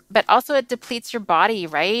 But also it depletes your body,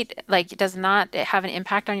 right? Like it does not have an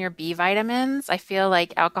impact on your B vitamins. I feel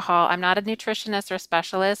like alcohol, I'm not a nutritionist or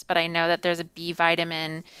specialist, but I know that there's a B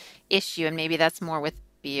vitamin issue, and maybe that's more with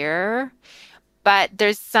beer. But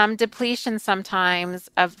there's some depletion sometimes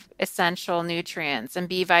of essential nutrients, and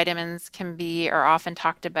B vitamins are often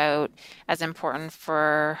talked about as important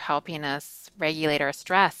for helping us regulate our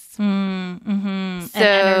stress. And So,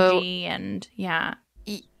 energy and yeah.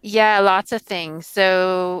 yeah, lots of things.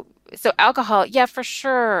 So alcohol, yeah, for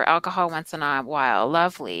sure, alcohol once in a while,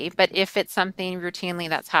 lovely. But if it's something routinely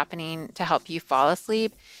that's happening to help you fall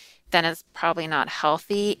asleep, then it's probably not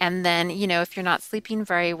healthy. And then, if you're not sleeping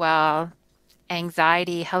very well,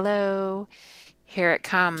 anxiety, hello, here it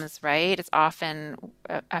comes, right? It's often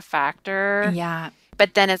a factor. Yeah.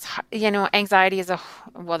 But then anxiety is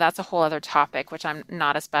well, that's a whole other topic, which I'm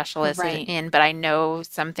not a specialist Right. in, but I know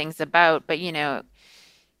some things about. But,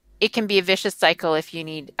 it can be a vicious cycle if you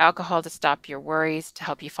need alcohol to stop your worries, to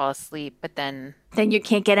help you fall asleep, but then you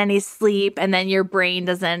can't get any sleep, and then your brain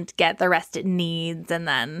doesn't get the rest it needs, and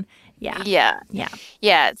then yeah.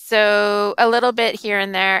 Yeah. So a little bit here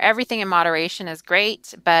and there, everything in moderation is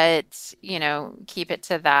great, but keep it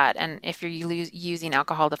to that. And if you're using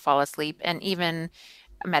alcohol to fall asleep, and even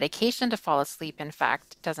medication to fall asleep, in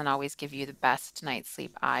fact, doesn't always give you the best night's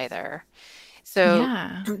sleep either. So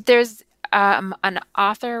Yeah. there's an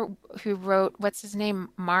author who wrote, what's his name?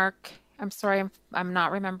 Mark. I'm sorry, I'm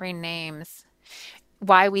not remembering names.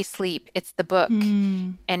 Why We Sleep. It's the book.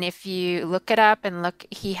 And if you look it up and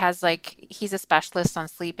he's a specialist on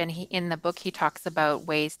sleep, and in the book he talks about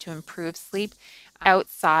ways to improve sleep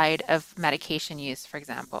outside of medication use, for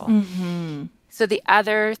example. So the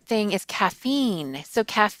other thing is caffeine. So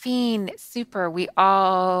caffeine, super. We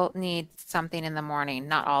all need something in the morning.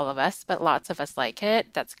 Not all of us, but lots of us like it.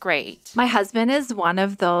 That's great. My husband is one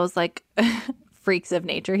of those freaks of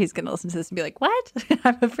nature. He's going to listen to this and be like, what?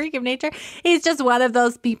 I'm a freak of nature. He's just one of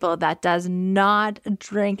those people that does not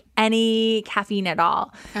drink any caffeine at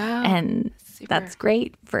all. Oh, and super. that's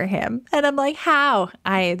great for him. And I'm like, how?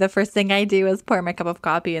 The first thing I do is pour my cup of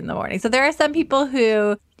coffee in the morning. So there are some people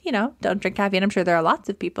who, don't drink caffeine. I'm sure there are lots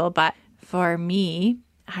of people, but for me,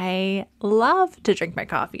 I love to drink my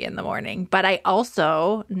coffee in the morning, but I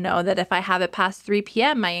also know that if I have it past 3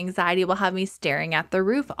 p.m., my anxiety will have me staring at the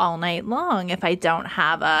roof all night long if I don't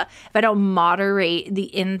moderate the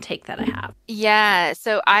intake that I have. Yeah,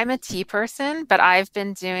 so I'm a tea person, but I've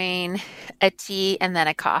been doing a tea and then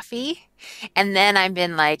a coffee. And then I've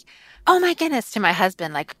been like, oh my goodness, to my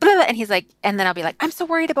husband, like, blah, blah, and he's like, and then I'll be like, I'm so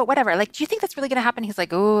worried about whatever. Like, do you think that's really going to happen? He's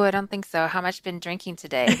like, oh, I don't think so. How much been drinking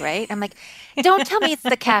today, right? I'm like, don't tell me it's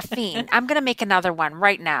the caffeine. I'm going to make another one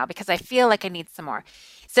right now because I feel like I need some more.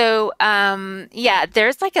 So, yeah,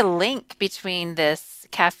 there's like a link between this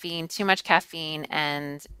caffeine, too much caffeine,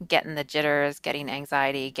 and getting the jitters, getting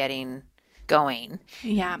anxiety, getting going.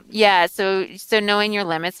 Yeah, so knowing your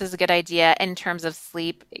limits is a good idea. In terms of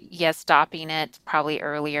sleep, yes, stopping it probably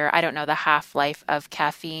earlier. I don't know the half-life of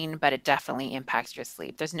caffeine, but it definitely impacts your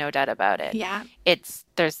sleep. There's no doubt about it. Yeah. It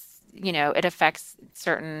affects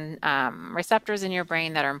certain receptors in your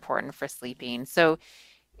brain that are important for sleeping. So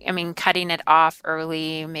I mean, cutting it off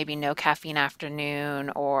early, maybe no caffeine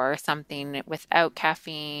afternoon, or something without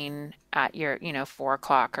caffeine at your, 4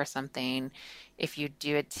 o'clock or something. If you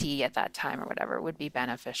do a tea at that time or whatever, would be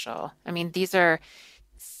beneficial. I mean, these are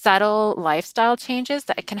subtle lifestyle changes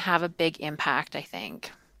that can have a big impact, I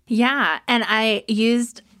think. Yeah. And I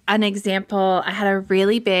used an example. I had a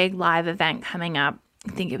really big live event coming up.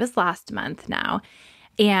 I think it was last month now.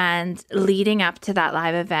 And leading up to that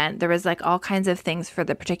live event, there was all kinds of things for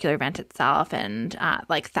the particular event itself, and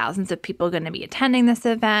thousands of people going to be attending this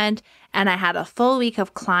event. And I had a full week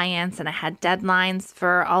of clients, and I had deadlines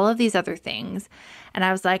for all of these other things. And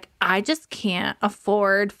I was like, I just can't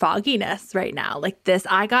afford fogginess right now.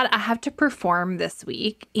 I have to perform this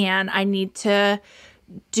week, and I need to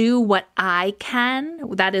do what I can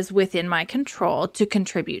that is within my control to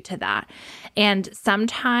contribute to that. And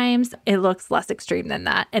sometimes it looks less extreme than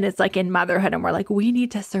that. And it's like in motherhood, and we're like, we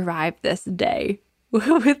need to survive this day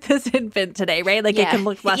with this infant today, right? It can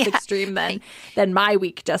look less extreme than my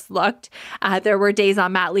week just looked. There were days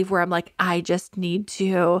on mat leave where I'm like, I just need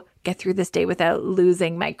to get through this day without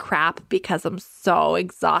losing my crap because I'm so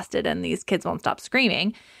exhausted and these kids won't stop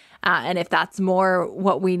screaming. And if that's more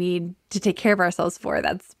what we need to take care of ourselves for,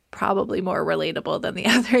 that's probably more relatable than the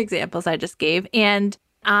other examples I just gave. And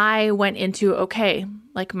I went into,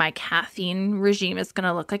 my caffeine regime is going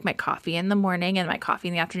to look like my coffee in the morning and my coffee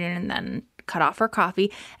in the afternoon, and then cut off her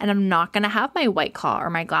coffee, and I'm not going to have my White Claw or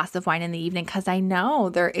my glass of wine in the evening because I know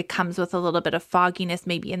it comes with a little bit of fogginess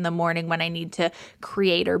maybe in the morning when I need to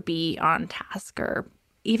create or be on task, or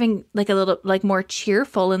even like a little like more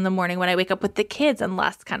cheerful in the morning when I wake up with the kids and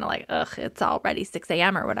less kind of like, ugh, it's already 6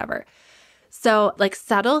 a.m. or whatever. So like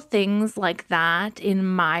subtle things like that in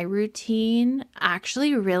my routine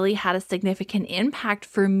actually really had a significant impact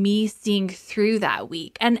for me seeing through that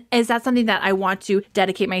week. And is that something that I want to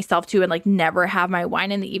dedicate myself to and like never have my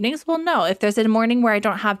wine in the evenings? Well, no. If there's a morning where I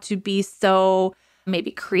don't have to be so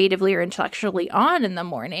maybe creatively or intellectually on in the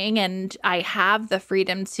morning and I have the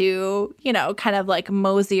freedom to, kind of like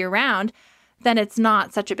mosey around, then it's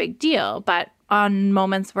not such a big deal. But on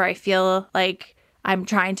moments where I feel like I'm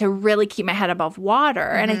trying to really keep my head above water.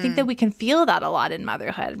 And I think that we can feel that a lot in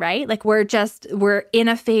motherhood, right? Like we're in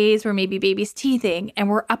a phase where maybe baby's teething and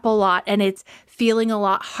we're up a lot and it's feeling a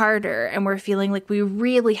lot harder. And we're feeling like we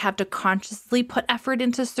really have to consciously put effort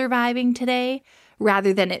into surviving today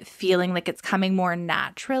rather than it feeling like it's coming more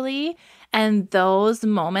naturally. And those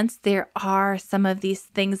moments, there are some of these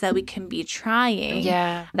things that we can be trying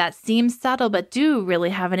that seem subtle, but do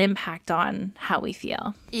really have an impact on how we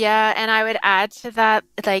feel. Yeah. And I would add to that,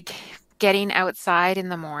 like getting outside in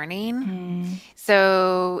the morning.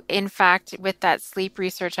 So in fact, with that sleep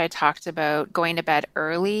research, I talked about going to bed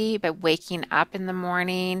early, but waking up in the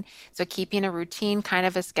morning. So keeping a routine, kind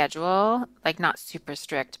of a schedule, like not super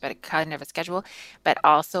strict, but kind of a schedule, but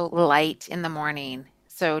also light in the morning.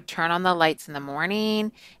 So turn on the lights in the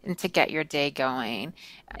morning and to get your day going.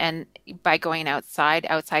 And by going outside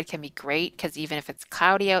can be great because even if it's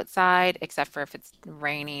cloudy outside, except for if it's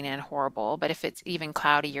raining and horrible, but if it's even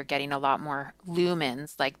cloudy, you're getting a lot more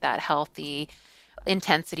lumens, like that healthy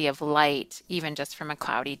intensity of light, even just from a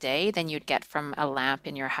cloudy day, than you'd get from a lamp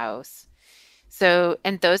in your house. So,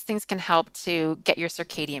 and those things can help to get your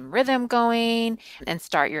circadian rhythm going and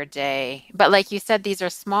start your day. But like you said, these are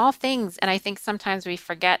small things. And I think sometimes we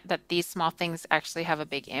forget that these small things actually have a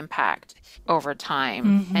big impact over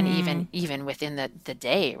time and even within the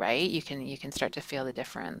day, right? You can start to feel the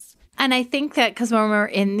difference. And I think that because when we're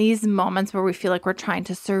in these moments where we feel like we're trying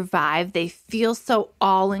to survive, they feel so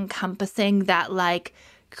all-encompassing that like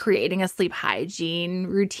creating a sleep hygiene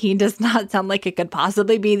routine does not sound like it could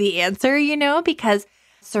possibly be the answer, because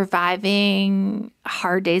surviving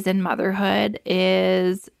hard days in motherhood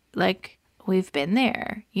is like, we've been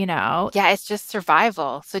there, Yeah, it's just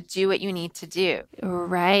survival. So do what you need to do.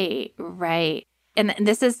 Right. And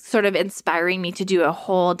this is sort of inspiring me to do a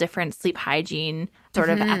whole different sleep hygiene sort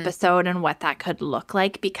of episode and what that could look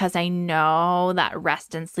like, because I know that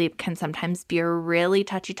rest and sleep can sometimes be a really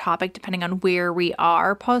touchy topic depending on where we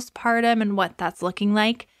are postpartum and what that's looking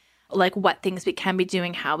like what things we can be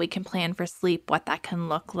doing, how we can plan for sleep, what that can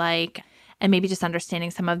look like, and maybe just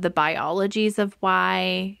understanding some of the biologies of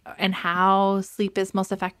why and how sleep is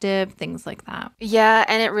most effective, things like that. Yeah,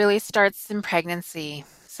 and it really starts in pregnancy.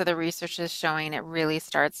 So the research is showing it really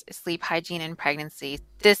starts sleep hygiene in pregnancy.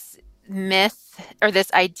 This myth or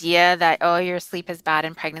this idea that, oh, your sleep is bad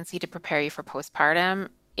in pregnancy to prepare you for postpartum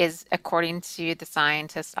is, according to the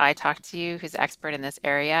scientist I talked to who's expert in this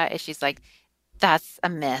area, is she's like, that's a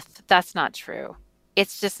myth. That's not true.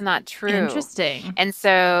 It's just not true. Interesting. And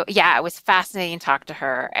so, yeah, it was fascinating to talk to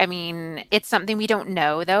her. I mean, it's something we don't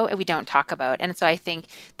know, though, and we don't talk about. And so I think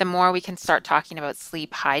the more we can start talking about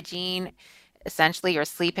sleep hygiene, essentially, or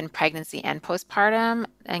sleep in pregnancy and postpartum,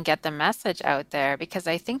 and get the message out there, because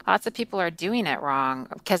I think lots of people are doing it wrong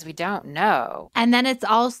because we don't know. And then it's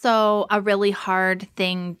also a really hard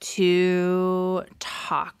thing to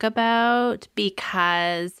talk about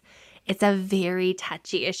because it's a very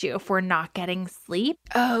touchy issue if we're not getting sleep.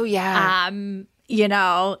 Oh, yeah.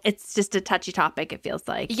 It's just a touchy topic, it feels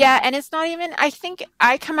like. Yeah, and it's not even, I think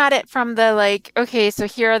I come at it from the like, okay, so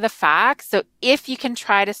here are the facts. So if you can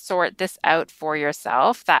try to sort this out for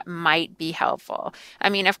yourself, that might be helpful. I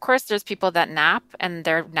mean, of course, there's people that nap and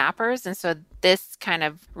they're nappers. And so this kind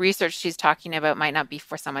of research she's talking about might not be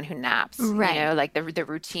for someone who naps, right? Like the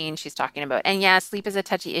routine she's talking about. And yeah, sleep is a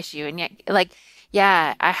touchy issue. And yet, like,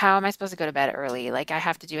 yeah, how am I supposed to go to bed early? Like, I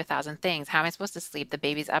have to do 1,000 things. How am I supposed to sleep? The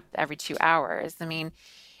baby's up every 2 hours. I mean,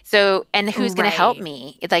 so, and who's going to help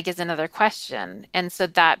me? Like, is another question. And so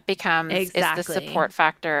that becomes, it's the support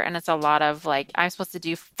factor. And it's a lot of like, I'm supposed to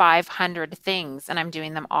do 500 things and I'm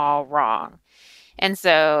doing them all wrong. And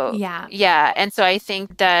so, yeah. And so I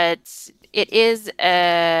think that it is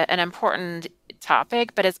an important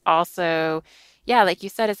topic, but it's also, yeah, like you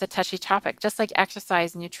said, it's a touchy topic, just like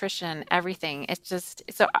exercise, nutrition, everything. It's just,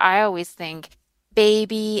 so I always think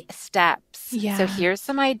baby steps. Yeah. So here's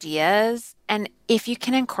some ideas. And if you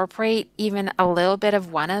can incorporate even a little bit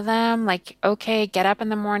of one of them, like, okay, get up in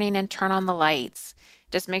the morning and turn on the lights.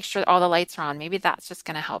 Just make sure all the lights are on. Maybe that's just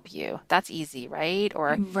going to help you. That's easy, right?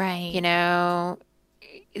 Or, Right.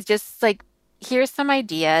 it's just like, here's some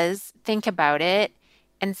ideas. Think about it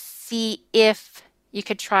and see if you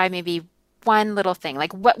could try maybe one little thing.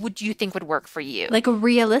 Like, what would you think would work for you? Like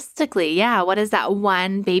realistically, yeah, what is that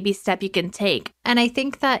one baby step you can take? And I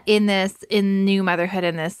think that in new motherhood,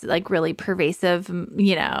 in this like really pervasive,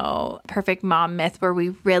 perfect mom myth where we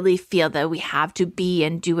really feel that we have to be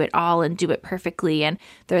and do it all and do it perfectly. And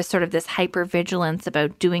there's sort of this hypervigilance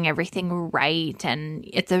about doing everything right. And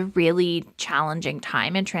it's a really challenging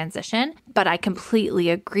time in transition. But I completely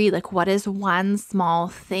agree. Like, what is one small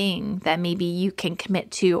thing that maybe you can commit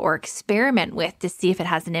to or experiment with to see if it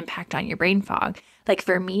has an impact on your brain fog? Like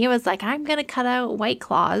for me, it was like, I'm going to cut out White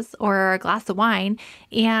Claws or a glass of wine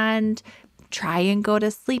and try and go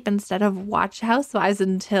to sleep instead of watch Housewives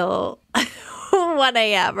until 1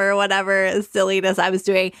 a.m. or whatever silliness I was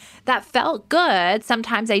doing. That felt good.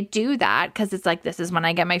 Sometimes I do that because it's like, this is when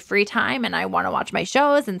I get my free time and I want to watch my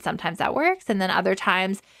shows. And sometimes that works. And then other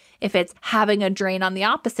times, if it's having a drain on the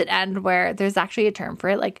opposite end where there's actually a term for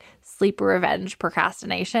it, like sleep revenge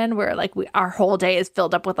procrastination, where like our whole day is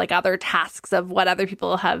filled up with like other tasks of what other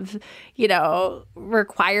people have,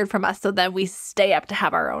 required from us. So then we stay up to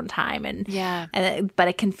have our own time. But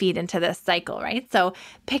it can feed into this cycle, right? So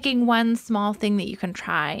picking one small thing that you can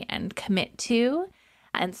try and commit to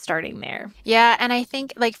and starting there. Yeah. And I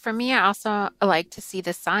think like for me, I also like to see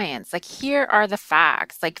the science. Like here are the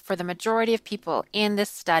facts. Like for the majority of people in this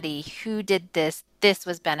study who did this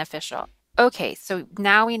was beneficial. Okay, so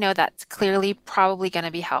now we know that's clearly probably going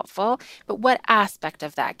to be helpful, but what aspect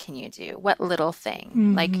of that can you do? What little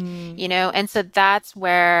thing? Mm-hmm. And so that's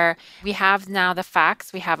where we have now the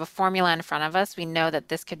facts. We have a formula in front of us. We know that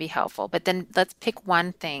this could be helpful, but then let's pick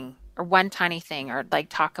one thing or one tiny thing or like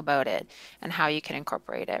talk about it and how you can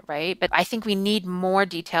incorporate it, right? But I think we need more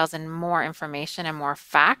details and more information and more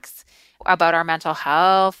facts about our mental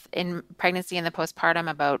health in pregnancy and the postpartum,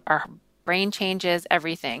 about our brain changes,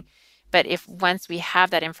 everything. But if once we have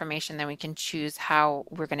that information, then we can choose how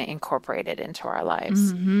we're going to incorporate it into our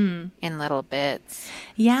lives in little bits.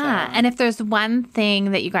 Yeah. And if there's one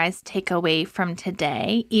thing that you guys take away from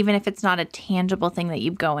today, even if it's not a tangible thing that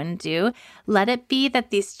you go and do, let it be that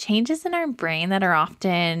these changes in our brain that are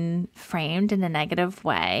often framed in a negative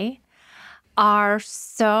way are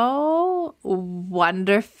so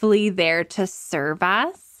wonderfully there to serve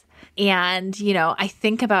us. And, I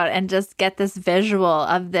think about and just get this visual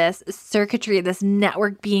of this circuitry, this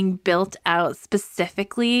network being built out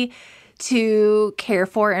specifically to care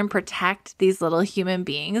for and protect these little human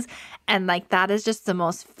beings. And like, that is just the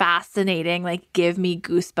most fascinating, like give me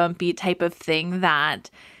goosebumpy type of thing that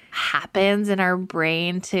happens in our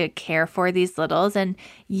brain to care for these littles. And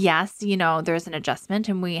yes, there's an adjustment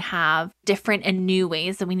and we have different and new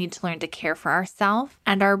ways that we need to learn to care for ourselves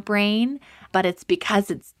and our brain. But it's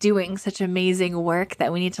because it's doing such amazing work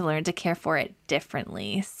that we need to learn to care for it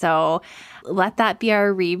differently. So let that be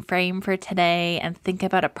our reframe for today and think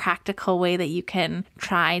about a practical way that you can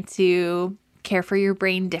try to care for your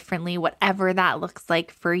brain differently, whatever that looks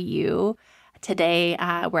like for you today,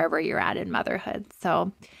 wherever you're at in motherhood.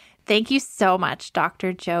 So thank you so much,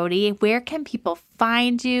 Dr. Jodi. Where can people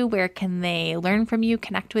find you? Where can they learn from you,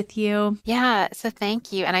 connect with you? Yeah, so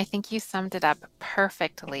thank you. And I think you summed it up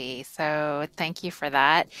perfectly. So thank you for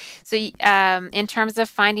that. So in terms of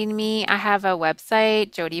finding me, I have a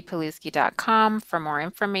website, jodipawluski.com, for more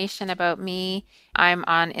information about me. I'm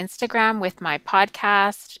on Instagram with my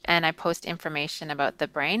podcast, and I post information about the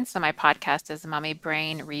brain. So my podcast is Mommy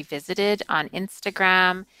Brain Revisited on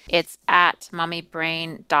Instagram. It's at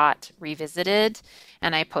mommybrain.revisited,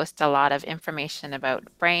 and I post a lot of information about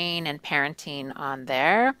brain and parenting on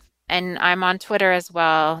there. And I'm on Twitter as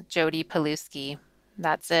well, Jodi Pawluski.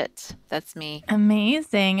 That's it. That's me.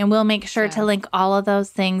 Amazing. And we'll make sure to link all of those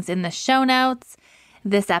things in the show notes.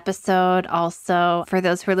 This episode also, for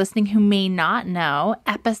those who are listening who may not know,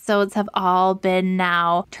 episodes have all been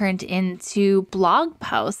now turned into blog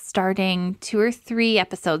posts starting 2 or 3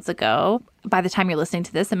 episodes ago. By the time you're listening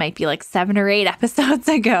to this, it might be like 7 or 8 episodes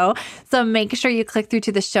ago. So make sure you click through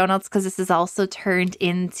to the show notes because this is also turned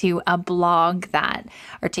into a blog that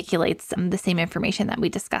articulates the same information that we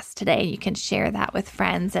discussed today. You can share that with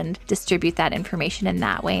friends and distribute that information in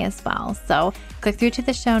that way as well. So click through to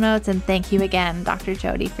the show notes, and thank you again, Dr.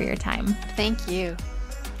 Jodi, for your time. Thank you.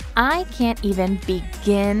 I can't even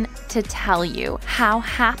begin to tell you how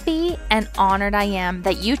happy and honored I am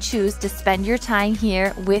that you choose to spend your time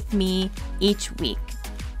here with me each week.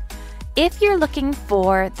 If you're looking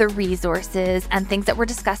for the resources and things that were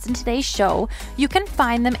discussed in today's show, you can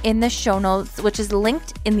find them in the show notes, which is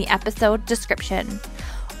linked in the episode description.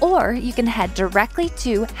 Or you can head directly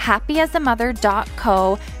to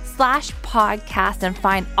happyasamother.co/podcast and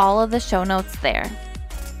find all of the show notes there.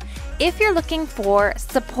 If you're looking for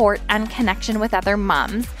support and connection with other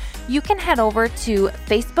moms, you can head over to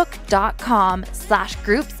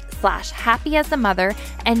facebook.com/groups/happyasamother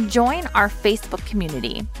and join our Facebook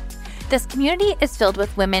community. This community is filled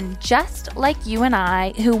with women just like you and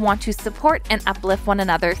I who want to support and uplift one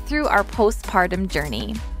another through our postpartum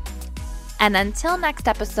journey. And until next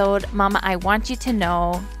episode, Mama, I want you to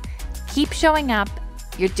know, keep showing up.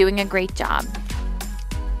 You're doing a great job.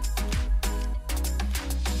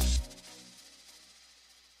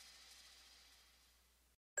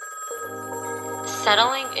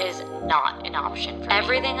 Settling is not an option for me.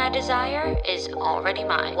 Everything I desire is already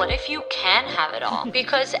mine. What if you can have it all?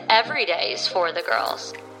 Because every day is for the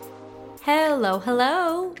girls.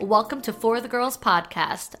 Hello. Welcome to For the Girls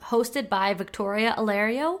podcast, hosted by Victoria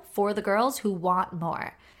Alario for the girls who want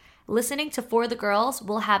more. Listening to For the Girls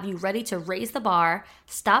will have you ready to raise the bar,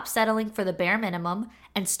 stop settling for the bare minimum,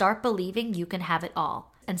 and start believing you can have it all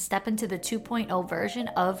and step into the 2.0 version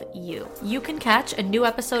of you. You can catch a new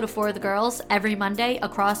episode of For the Girls every Monday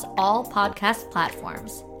across all podcast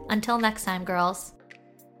platforms. Until next time, girls.